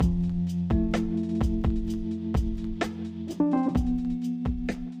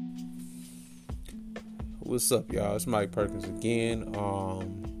What's up, y'all? It's Mike Perkins again.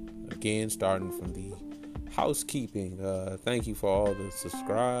 Again, starting from the housekeeping. Thank you for all the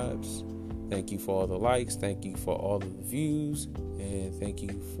subscribes. Thank you for all the likes. Thank you for all of the views. And thank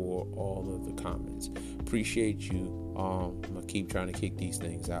you for all of the comments. Appreciate you. I'm going to keep trying to kick these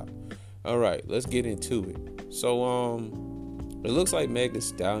things out. All right, let's get into it. So, it looks like Meg Thee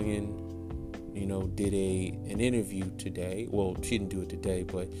Stallion, did an interview today. Well, she didn't do it today,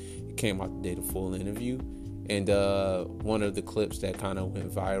 but it came out today, the full interview. And one of the clips that kind of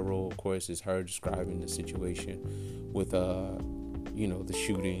went viral, of course, is her describing the situation with, the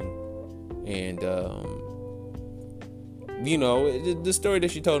shooting. And, the story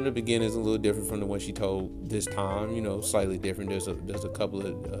that she told in the beginning is a little different from the one she told this time, slightly different. There's a couple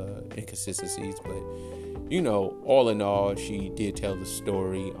of inconsistencies, but all in all, she did tell the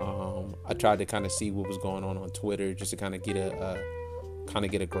story. I tried to kind of see what was going on Twitter, just to kind of get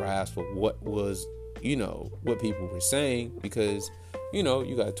a grasp of what was, what people were saying, because, you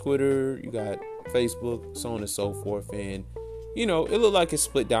got Twitter, you got Facebook, so on and so forth, and it looked like it's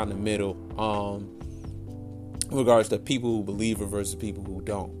split down the middle. In regards to people who believe her versus people who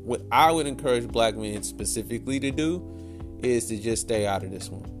don't. What I would encourage black men specifically to do is to just stay out of this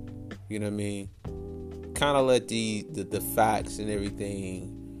one. You know what I mean? Kind of let the facts and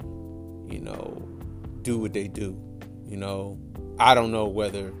everything, do what they do. I don't know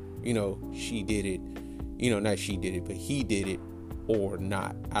whether, she did it, not she did it, but he did it or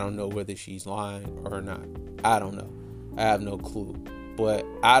not. I don't know whether she's lying or not. I don't know. I have no clue. But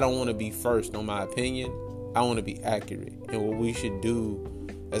I don't want to be first on my opinion. I want to be accurate. And what we should do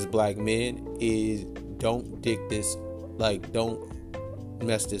as black men is don't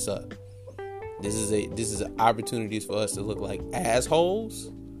mess this up. This is an opportunity for us to look like assholes.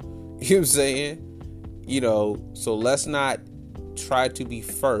 You know what I'm saying? So let's not try to be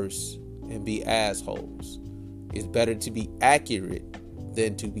first and be assholes. It's better to be accurate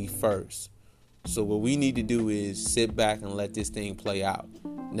than to be first. So what we need to do is sit back and let this thing play out.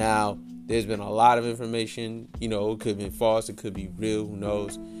 Now, there's been a lot of information, it could have been false, it could be real, who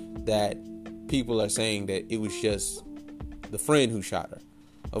knows, that people are saying that it was just the friend who shot her.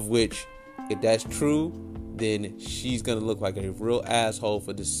 Of which, if that's true, then she's going to look like a real asshole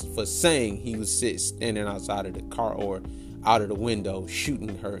for saying he was standing outside of the car or out of the window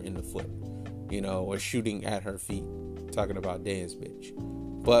shooting her in the foot, or shooting at her feet, talking about dance bitch.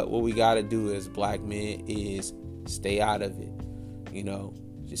 But what we got to do as black men is stay out of it,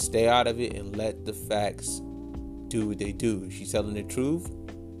 Just stay out of it and let the facts do what they do. If she's telling the truth,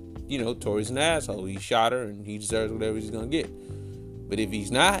 Tory's an asshole. He shot her and he deserves whatever he's going to get. But if he's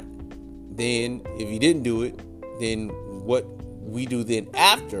not, then if he didn't do it, then what we do then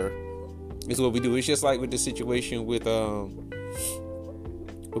after is what we do. It's just like with the situation with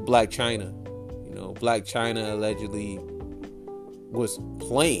Black China. Black China allegedly was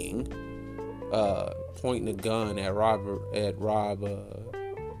pointing a gun at Rob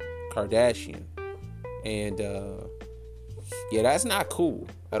Kardashian, and that's not cool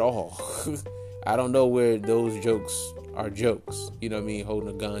at all. I don't know where those jokes are jokes, holding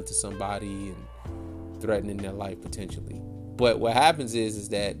a gun to somebody and threatening their life potentially. But what happens is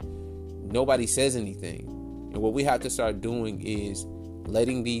that nobody says anything, and what we have to start doing is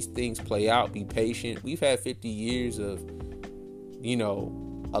letting these things play out. Be patient. We've had 50 years of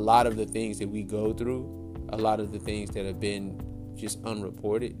a lot of the things that we go through, a lot of the things that have been just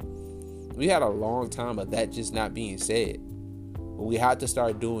unreported. We had a long time of that just not being said. What we have to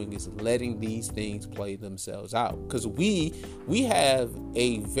start doing is letting these things play themselves out. Because we have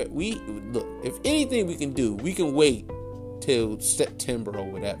look, if anything we can do, we can wait till September or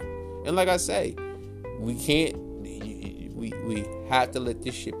whatever. And like I say, we can't, we have to let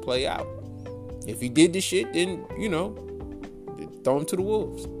this shit play out. If he did the shit, then, throw him to the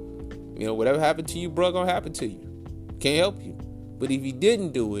wolves. Whatever happened to you, bro, gonna happen to you. Can't help you. But if he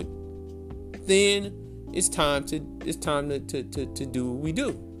didn't do it, then it's time to do what we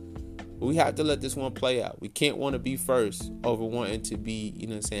do. But we have to let this one play out. We can't want to be first over wanting to be,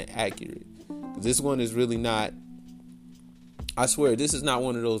 accurate. This one is really not. I swear, this is not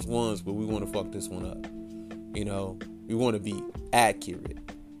one of those ones where we want to fuck this one up. We want to be accurate.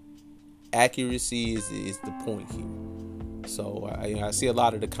 Accuracy is the point here. So I see a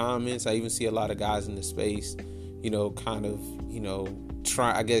lot of the comments. I even see a lot of guys in the space, kind of,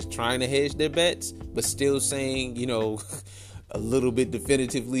 trying to hedge their bets, but still saying, a little bit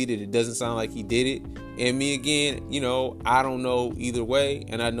definitively that it doesn't sound like he did it. And me again, I don't know either way.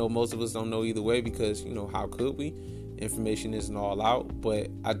 And I know most of us don't know either way because, how could we? Information isn't all out. But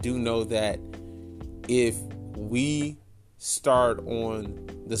I do know that if we start on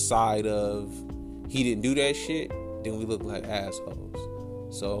the side of he didn't do that shit, then we look like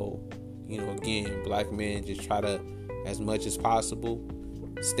assholes. So, again, black men just try to, as much as possible,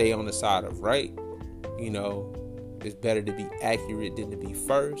 stay on the side of right. It's better to be accurate than to be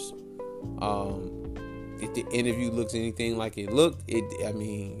first. If the interview looks anything like it looked,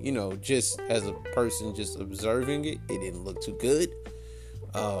 just as a person just observing it, it didn't look too good.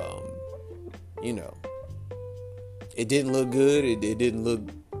 It didn't look good. It didn't look,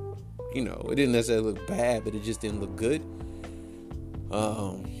 it didn't necessarily look bad, but it just didn't look good.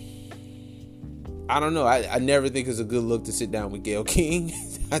 I don't know. I never think it's a good look to sit down with Gayle King.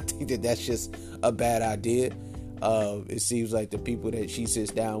 I think that's just a bad idea. It seems like the people that she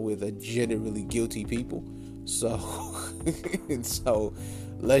sits down with are generally guilty people. So,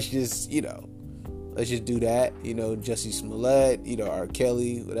 let's just do that. Jussie Smollett, R.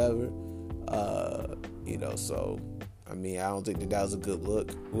 Kelly, whatever. I don't think that was a good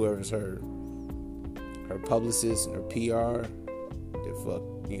look. Whoever's her publicist and her PR,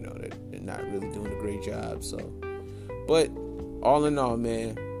 they're not really doing a great job. So, but all in all,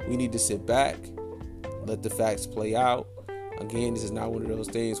 man, we need to sit back, let the facts play out. Again, this is not one of those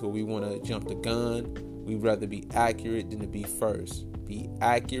things where we want to jump the gun. We'd rather be accurate than to be first. Be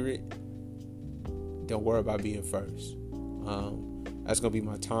accurate. Don't worry about being first. That's going to be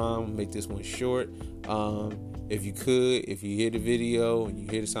my time. Make this one short. If you hear the video and you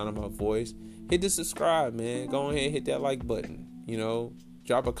hear the sound of my voice, hit the subscribe, man. Go ahead and hit that like button.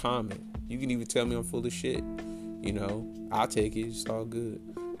 Drop a comment. You can even tell me I'm full of shit. I'll take it. It's all good.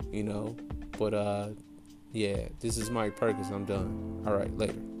 But, yeah, this is Mike Perkins. I'm done. All right,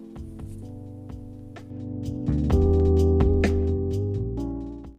 later.